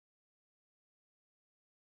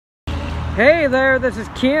Hey there, this is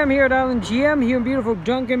Cam here at Island GM here in beautiful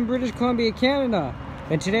Duncan, British Columbia, Canada.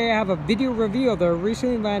 And today I have a video review of the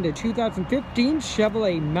recently landed 2015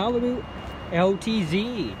 Chevrolet Malibu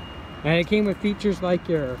LTZ. And it came with features like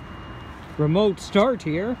your remote start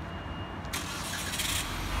here.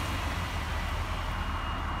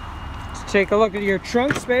 Let's take a look at your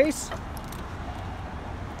trunk space.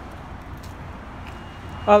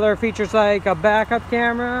 Other features like a backup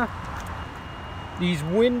camera, these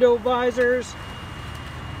window visors,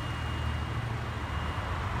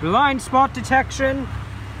 blind spot detection.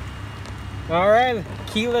 Alright,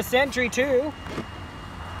 keyless entry too.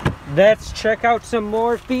 Let's check out some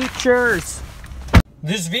more features.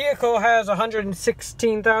 This vehicle has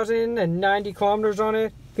 116,090 kilometers on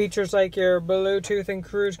it. Features like your Bluetooth and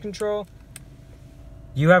cruise control.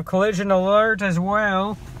 You have collision alert as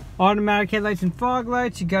well. Automatic headlights and fog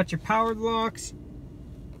lights. You got your power locks,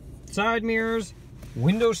 side mirrors,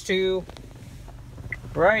 windows too.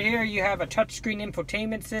 Right here you have a touchscreen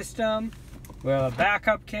infotainment system with a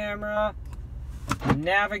backup camera,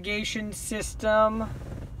 navigation system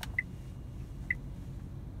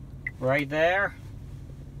right there.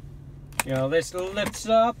 You know, this lifts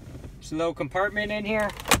up. There's a little compartment in here.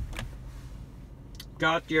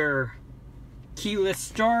 Got your keyless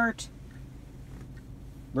start,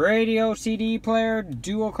 radio, CD player,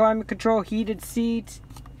 dual climate control, heated seats,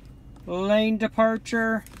 lane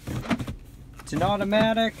departure. It's an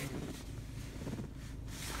automatic.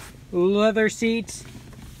 Leather seats,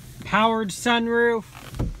 powered sunroof,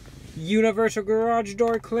 universal garage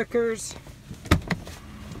door clickers,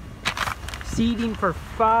 seating for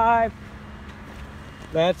 5.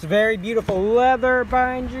 That's very beautiful leather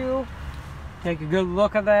behind you. Take a good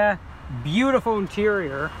look at that. Beautiful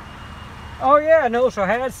interior. Oh yeah, and also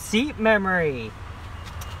has seat memory.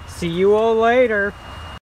 See you all later.